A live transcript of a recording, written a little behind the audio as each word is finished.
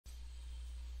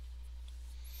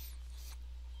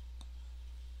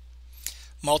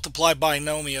Multiply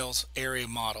binomials area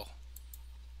model.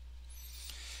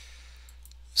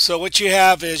 So what you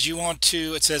have is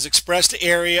it says express the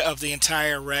area of the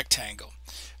entire rectangle.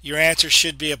 Your answer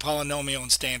should be a polynomial in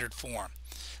standard form.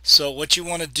 So what you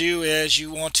want to do is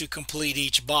you want to complete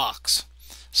each box.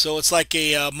 So it's like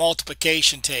a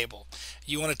multiplication table.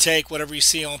 You want to take whatever you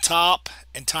see on top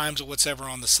and times whatever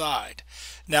on the side.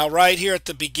 Now right here at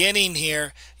the beginning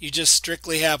here, you just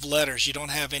strictly have letters. You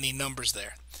don't have any numbers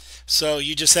there. So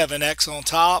you just have an X on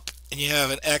top and you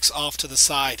have an X off to the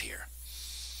side here.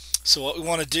 So what we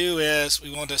want to do is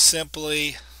we want to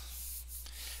simply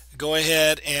go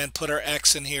ahead and put our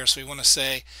X in here. So we want to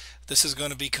say this is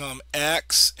going to become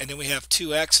X, and then we have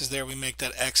two X's there. We make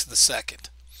that X to the second.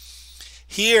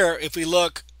 Here, if we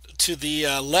look to the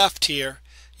left here,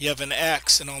 you have an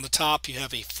X, and on the top you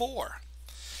have a 4.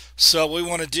 So what we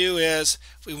want to do is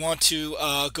we want to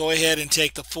go ahead and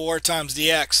take the 4 times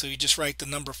the X. So you just write the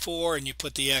number 4 and you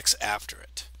put the X after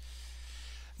it.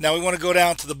 Now we want to go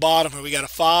down to the bottom here. We got a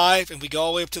 5, and we go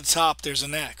all the way up to the top. There's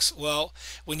an X. Well,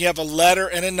 when you have a letter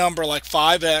and a number like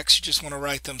 5X, you just want to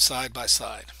write them side by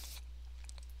side.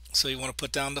 So you want to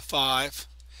put down the 5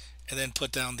 and then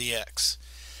put down the X.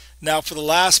 Now for the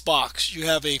last box, you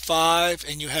have a 5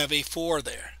 and you have a 4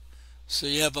 there. So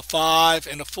you have a 5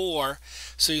 and a 4.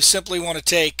 So you simply want to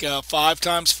take 5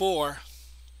 times 4.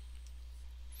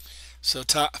 So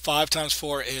 5 times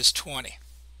 4 is 20.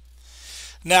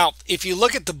 Now if you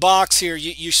look at the box here,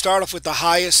 you start off with the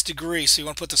highest degree. So you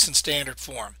want to put this in standard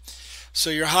form. So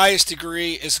your highest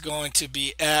degree is going to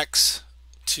be X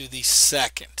to the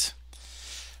second.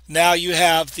 Now you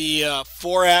have the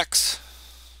 4X,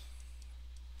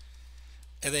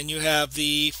 and then you have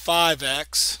the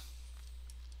 5X,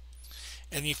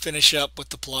 and you finish up with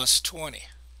the plus 20.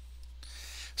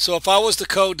 So if I was to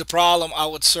code the problem, I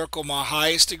would circle my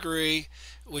highest degree,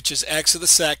 which is X to the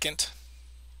second,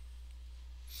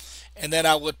 and then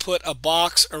I would put a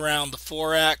box around the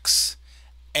 4X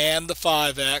and the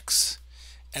 5X,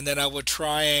 and then I would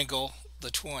triangle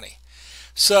the 20.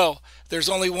 So there's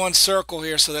only one circle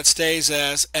here, so that stays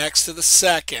as X to the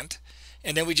second,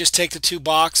 and then we just take the two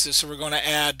boxes. So we're going to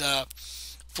add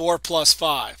 4 plus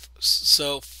 5.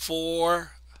 So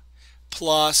 4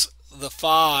 plus the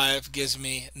 5 gives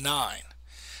me 9.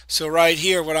 So right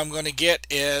here what I'm going to get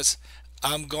is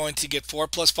I'm going to get 4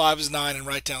 plus 5 is 9 and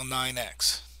write down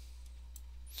 9X.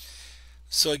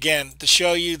 So again, to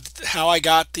show you how I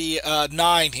got the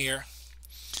 9 here,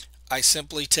 I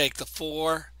simply take the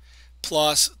 4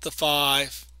 plus the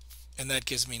 5, and that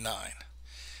gives me 9.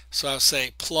 So I'll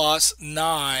say plus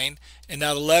 9, and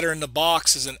now the letter in the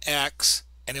box is an X,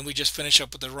 and then we just finish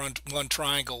up with the one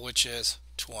triangle, which is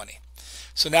 20.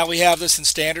 So now we have this in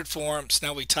standard form. So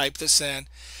now we type this in.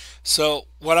 So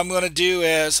what I'm going to do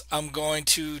is I'm going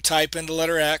to type in the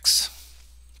letter X.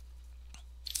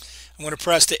 I'm going to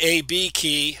press the AB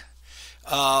key,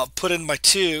 put in my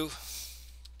 2,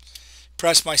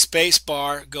 press my space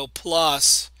bar, go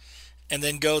plus, and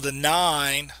then go the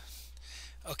 9,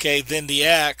 okay, then the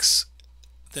X,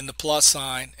 then the plus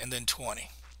sign, and then 20.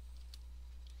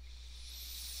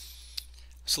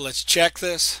 So let's check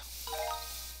this.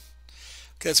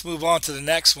 Okay, let's move on to the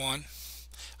next one.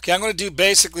 Okay, I'm going to do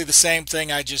basically the same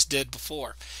thing I just did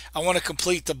before. I want to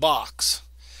complete the box.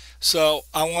 So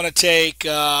I want to take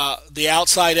the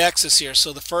outside X's here.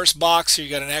 So the first box here,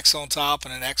 you got an X on top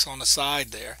and an X on the side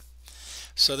there.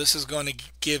 So this is going to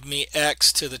give me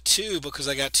X to the 2 because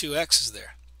I got 2 X's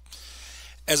there.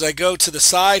 As I go to the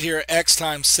side here, X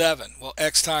times 7. Well,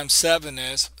 X times 7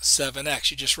 is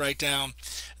 7X. You just write down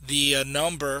the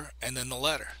number and then the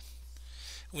letter.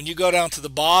 When you go down to the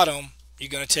bottom, you're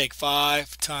going to take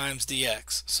 5 times the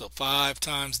X. So 5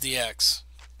 times the X.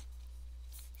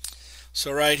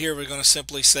 So right here we're going to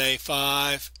simply say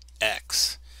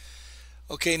 5X.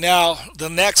 Okay, now the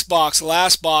next box, the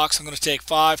last box, I'm going to take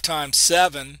 5 times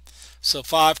 7. So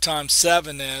 5 times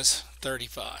 7 is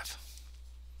 35.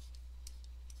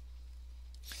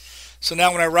 So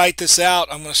now when I write this out,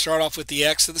 I'm going to start off with the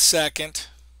X to the second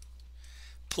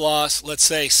plus, let's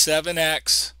say,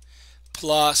 7X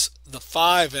plus the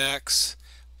 5X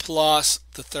plus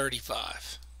the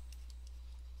 35.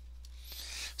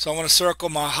 So I want to circle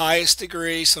my highest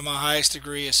degree. So my highest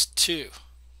degree is 2.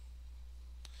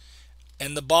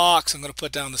 In the box, I'm going to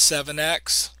put down the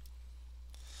 7X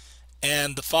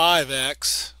and the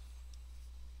 5X,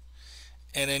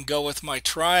 and then go with my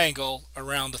triangle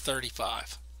around the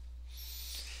 35.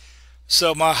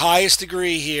 So my highest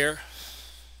degree here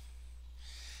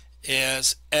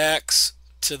is X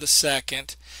to the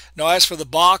second. Now as for the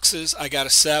boxes, I got a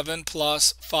 7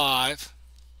 plus 5.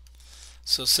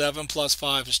 So 7 plus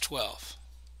 5 is 12.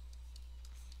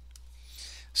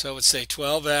 So I would say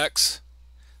 12x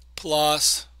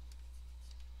plus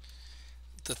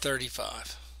the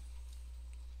 35.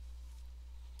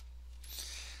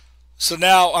 So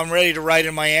now I'm ready to write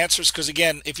in my answers, because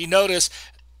again, if you notice,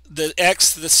 the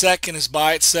x to the second is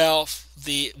by itself,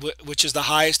 which is the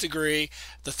highest degree.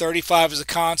 The 35 is a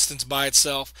constant by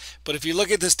itself. But if you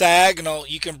look at this diagonal,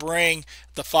 you can bring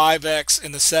the 5x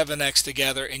and the 7x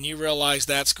together, and you realize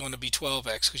that's going to be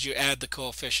 12x because you add the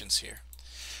coefficients here.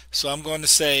 So I'm going to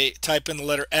say, type in the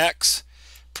letter x,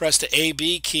 press the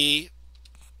AB key,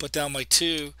 put down my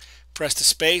 2, press the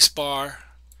space bar,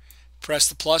 press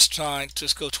the plus sign,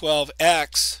 just go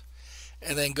 12x,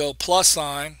 and then go plus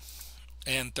sign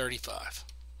and 35.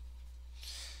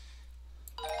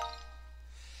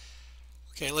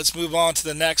 Okay, let's move on to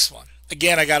the next one.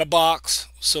 Again, I got a box,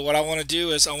 so what I want to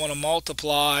do is I want to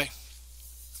multiply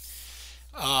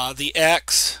the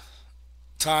x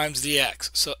times the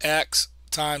x. So x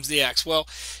times the x. Well,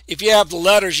 if you have the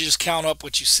letters, you just count up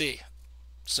what you see.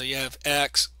 So you have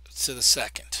x to the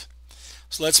second.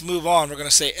 So let's move on. We're going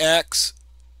to say x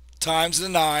times the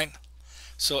 9.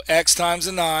 So x times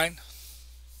the 9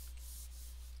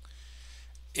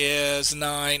 is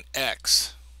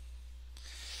 9x.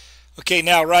 Okay,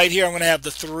 now right here I'm going to have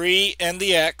the 3 and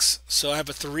the x. So I have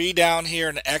a 3 down here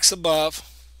and an x above.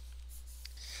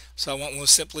 So I want to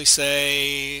simply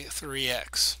say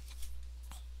 3x.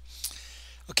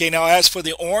 Okay, now as for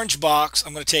the orange box,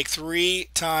 I'm going to take 3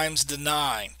 times the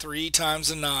 9. 3 times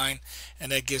the 9,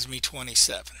 and that gives me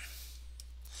 27.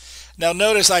 Now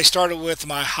notice I started with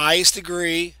my highest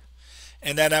degree,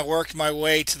 and then I worked my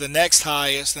way to the next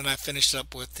highest, and I finished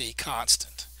up with the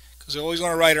constant, because we always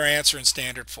want to write our answer in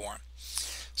standard form.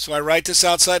 So I write this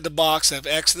outside the box. I have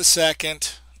x to the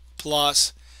second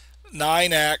plus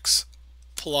 9x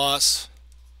plus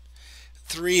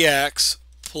 3x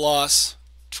plus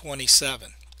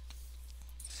 27.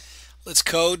 Let's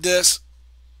code this.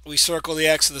 We circle the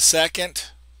x to the second.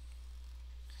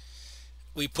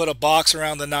 We put a box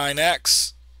around the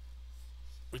 9x.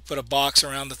 We put a box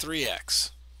around the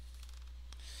 3x.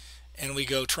 And we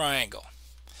go triangle.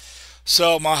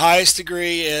 So my highest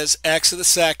degree is x to the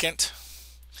second.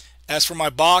 As for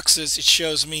my boxes, it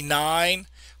shows me 9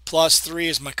 plus 3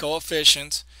 is my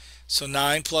coefficient. So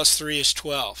 9 plus 3 is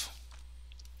 12.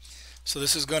 So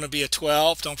this is going to be a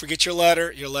 12. Don't forget your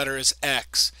letter. Your letter is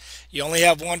x. You only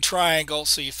have one triangle,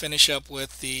 so you finish up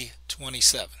with the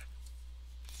 27.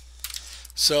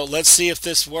 So let's see if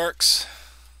this works.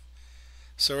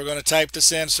 So we're going to type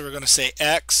this in. So we're going to say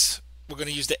x. We're going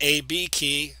to use the AB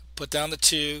key. Put down the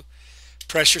 2.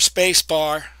 Press your space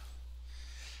bar.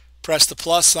 Press the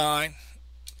plus sign.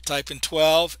 Type in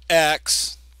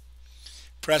 12x.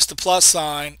 Press the plus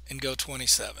sign and go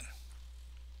 27.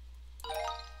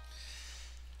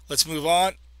 Let's move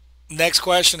on. Next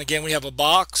question. Again, we have a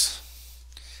box.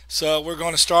 So we're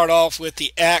going to start off with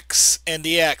the x and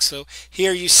the x. So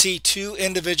here you see two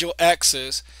individual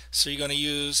x's. So you're going to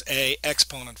use a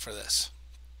exponent for this.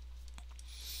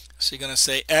 So you're going to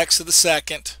say x to the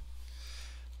second.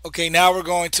 Okay, now we're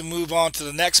going to move on to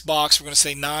the next box. We're going to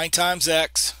say 9 times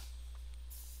x.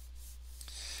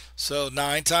 So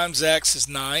 9 times x is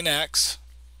 9x.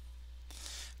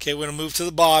 Okay, we're going to move to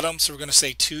the bottom. So we're going to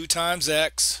say 2 times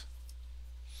x.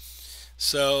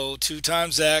 So 2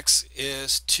 times x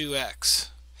is 2x.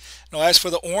 Now as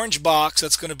for the orange box,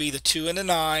 that's going to be the 2 and the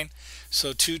 9.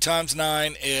 So 2 times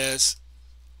 9 is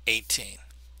 18.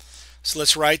 So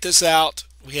let's write this out.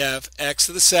 We have x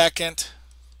to the second.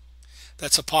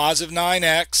 That's a positive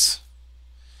 9x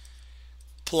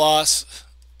plus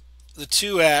the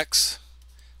 2x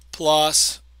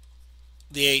plus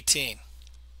the 18.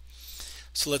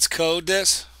 So let's code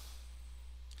this.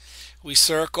 We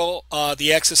circle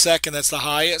the x to the second, that's the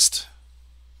highest.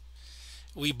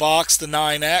 We box the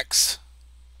 9x.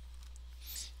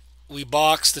 We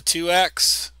box the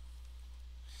 2x.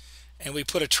 And we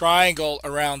put a triangle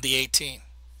around the 18.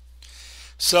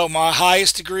 So my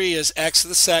highest degree is x to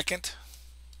the second.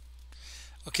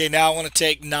 Okay, now I want to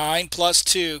take 9 plus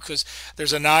 2, because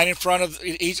there's a 9 in front of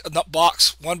each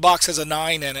box. One box has a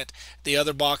 9 in it. The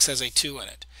other box has a 2 in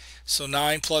it. So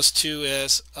 9 plus 2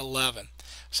 is 11.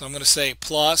 So I'm going to say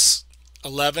plus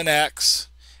 11x,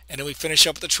 and then we finish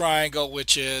up with the triangle,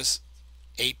 which is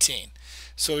 18.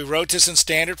 So we wrote this in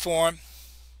standard form.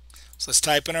 So let's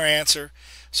type in our answer.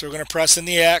 So we're going to press in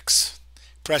the x,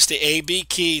 press the AB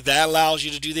key. That allows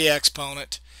you to do the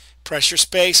exponent. Press your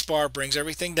space bar, brings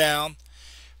everything down.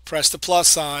 Press the plus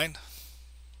sign.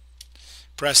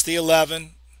 Press the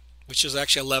 11, which is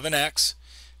actually 11x.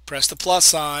 Press the plus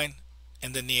sign,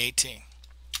 and then the 18.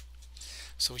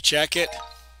 So we check it.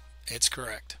 It's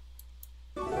correct.